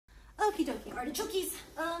Okie dokie, artichokes.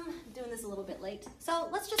 Doing this a little bit late. So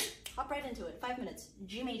let's just hop right into it. 5 minutes.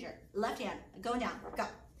 G major, left hand, going down, go.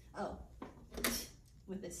 Oh,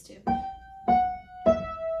 with this too.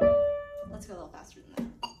 Let's go a little faster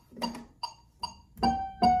than that.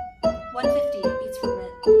 150 beats per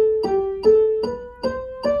minute.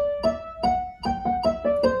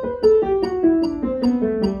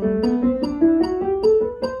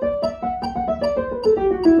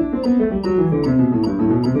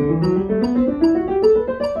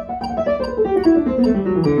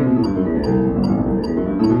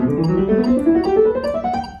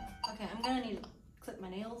 Okay, I'm gonna need to clip my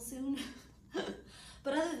nails soon.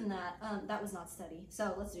 But other than that, that was not steady.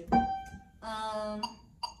 So let's do.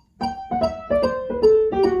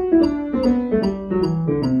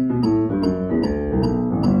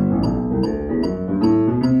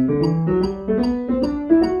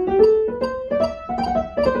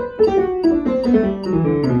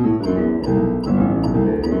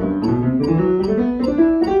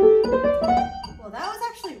 Well, that was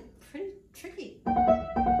actually pretty tricky.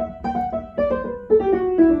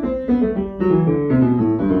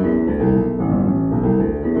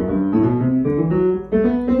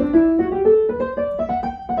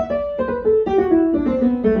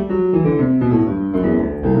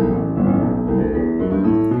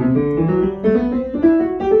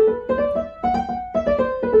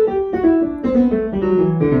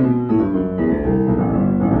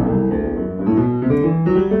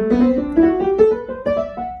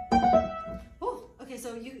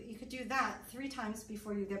 So you could do that 3 times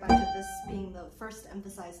before you get back to this being the first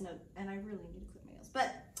emphasized note, and I really need to clip my nails. But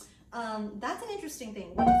that's an interesting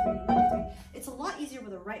thing. 1, 2, 3, 1, 2, 3. It's a lot easier with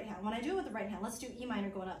the right hand. When I do it with the right hand, let's do E minor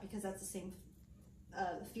going up because that's the same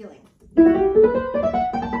feeling.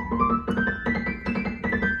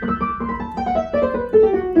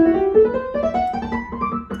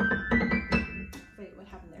 Wait, what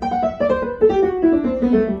happened there?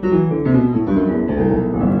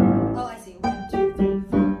 Oh, I see. 1, 2, 3,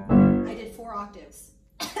 4. I did 4 octaves.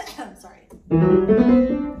 I'm sorry.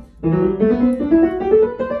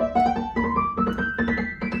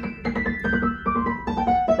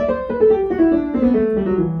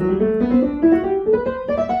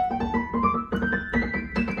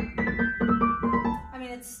 I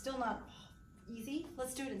mean, it's still not easy.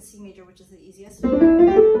 Let's do it in C major, which is the easiest. Oh,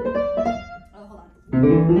 hold on.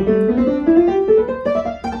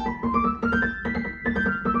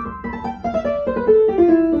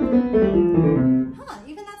 Huh,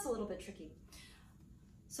 even that's a little bit tricky.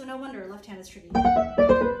 So no wonder left hand is tricky. Okay,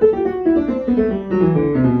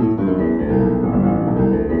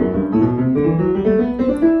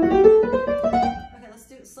 let's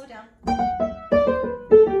do it. Slow down.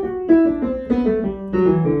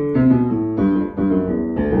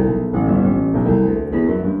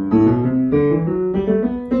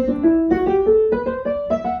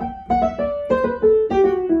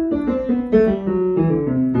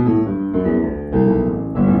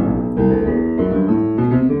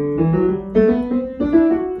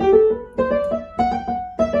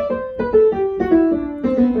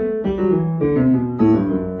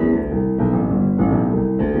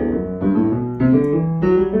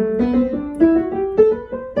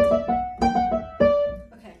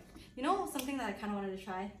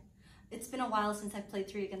 It's been a while since I've played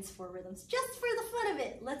 3 against 4 rhythms, just for the fun of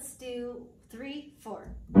it. Let's do 3, 4.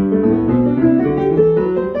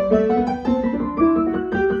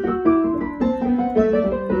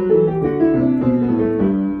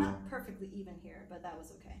 Not perfectly even here, but that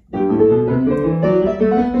was okay.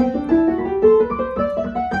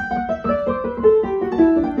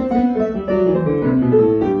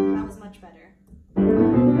 That was much better.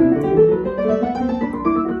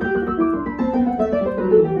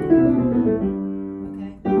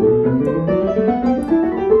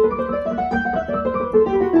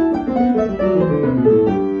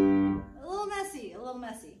 A little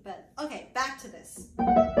messy, but okay, back to this.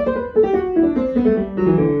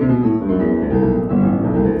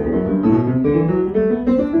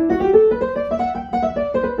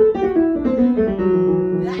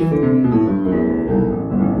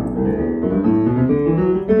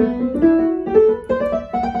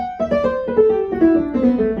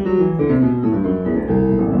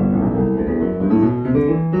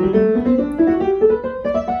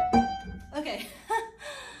 Okay.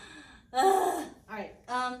 All right.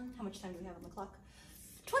 How much time do we have on the clock?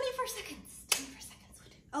 24 seconds. 24 seconds.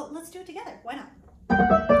 Oh, let's do it together. Why not?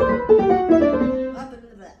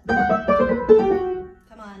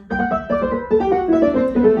 Come on.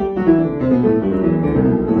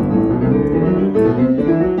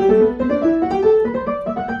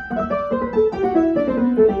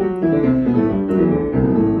 Okay.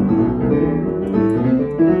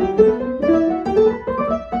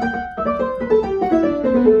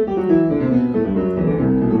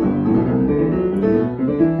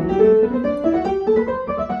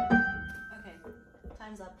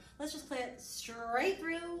 Let's just play it straight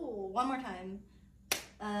through one more time.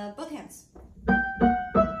 Both hands.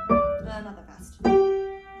 Not that fast.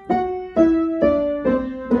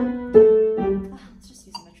 Let's just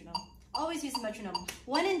use a metronome. Always use a metronome.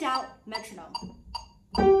 When in doubt, metronome.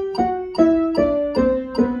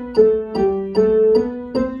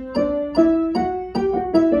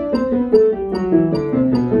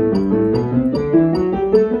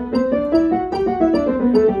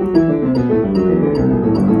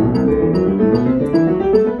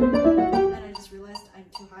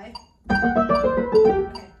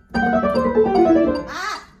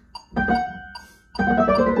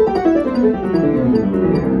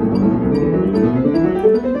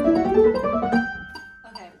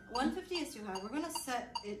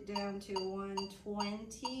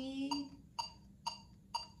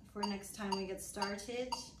 For next time we get started,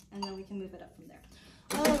 and then we can move it up from there.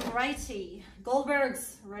 Alrighty,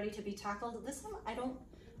 Goldberg's ready to be tackled. This one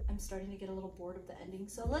I'm starting to get a little bored of the ending,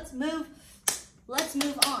 so let's move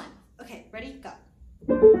on. Okay, ready, go.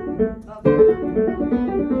 Oh.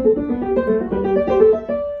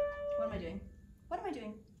 What am I doing? What am I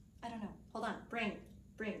doing? I don't know. Hold on, brain,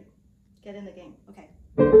 get in the game. Okay.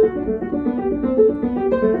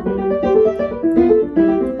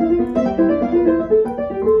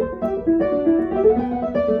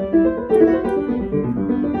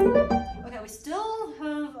 Okay, we still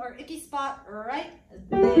have our icky spot right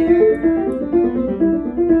there.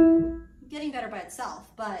 Getting better by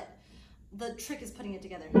itself, but the trick is putting it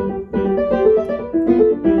together.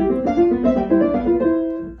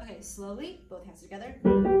 Okay, slowly, both hands together.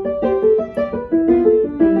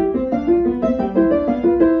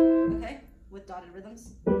 Okay, with dotted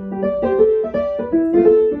rhythms.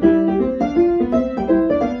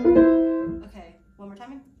 Okay, one more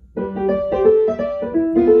time.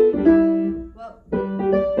 Whoa.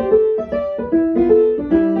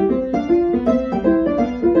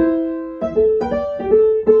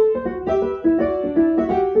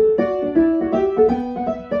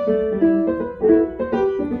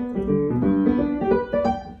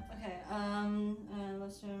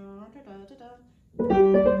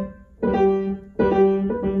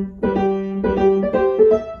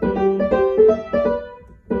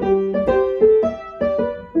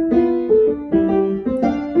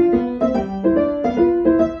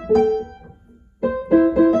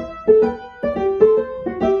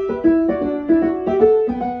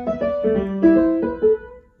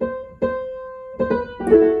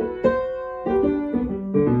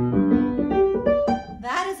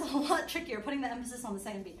 Trickier, putting the emphasis on the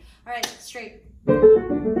second beat. All right, straight.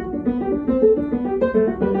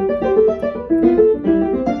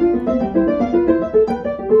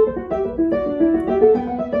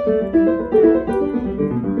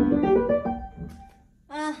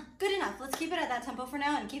 Good enough. Let's keep it at that tempo for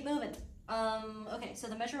now and keep moving. Okay, so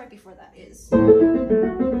the measure right before that is.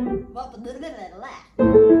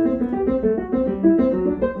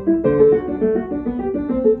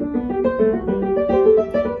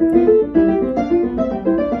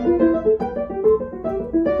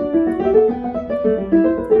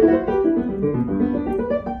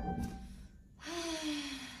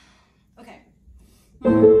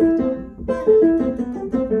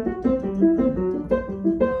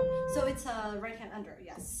 So it's right hand under,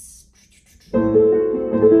 yes. A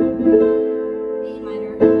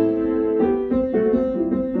minor.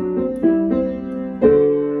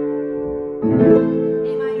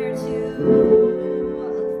 A minor to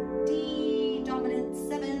D dominant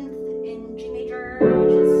 7th in G major,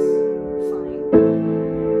 which is fine.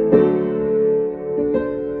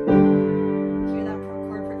 Hear that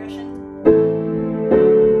chord progression?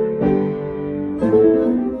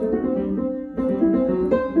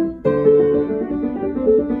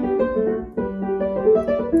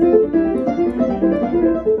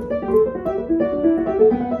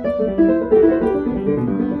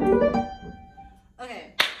 Okay,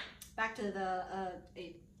 back to the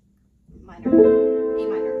A minor,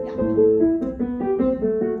 yeah.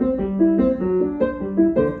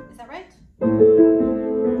 Is that right?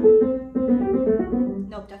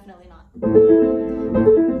 Nope, definitely not.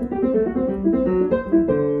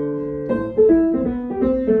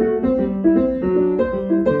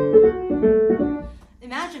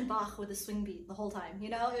 Imagine Bach with a swing beat the whole time, you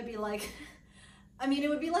know? It'd be like, I mean, it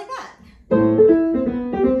would be like that.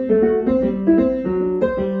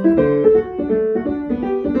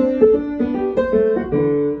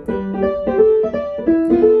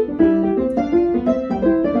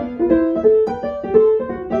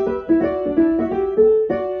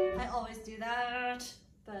 I always do that,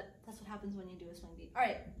 but that's what happens when you do a swing beat. All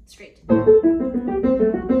right, straight.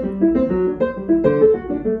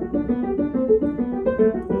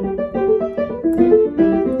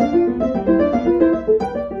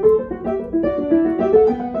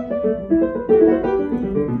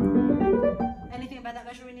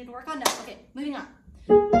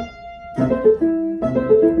 Oh,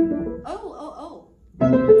 oh, oh.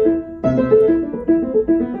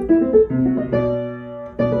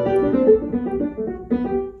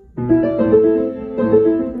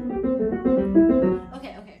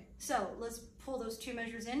 Okay, okay. So let's pull those two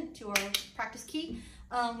measures in to our practice key.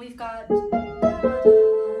 We've got.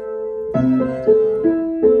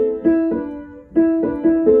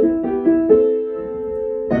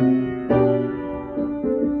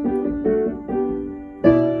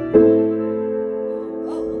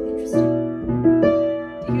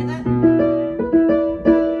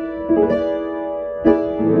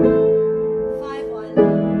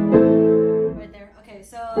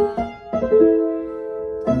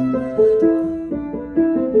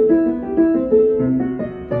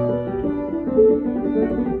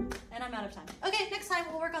 And I'm out of time. Okay, next time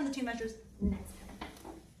we'll work on the two measures next.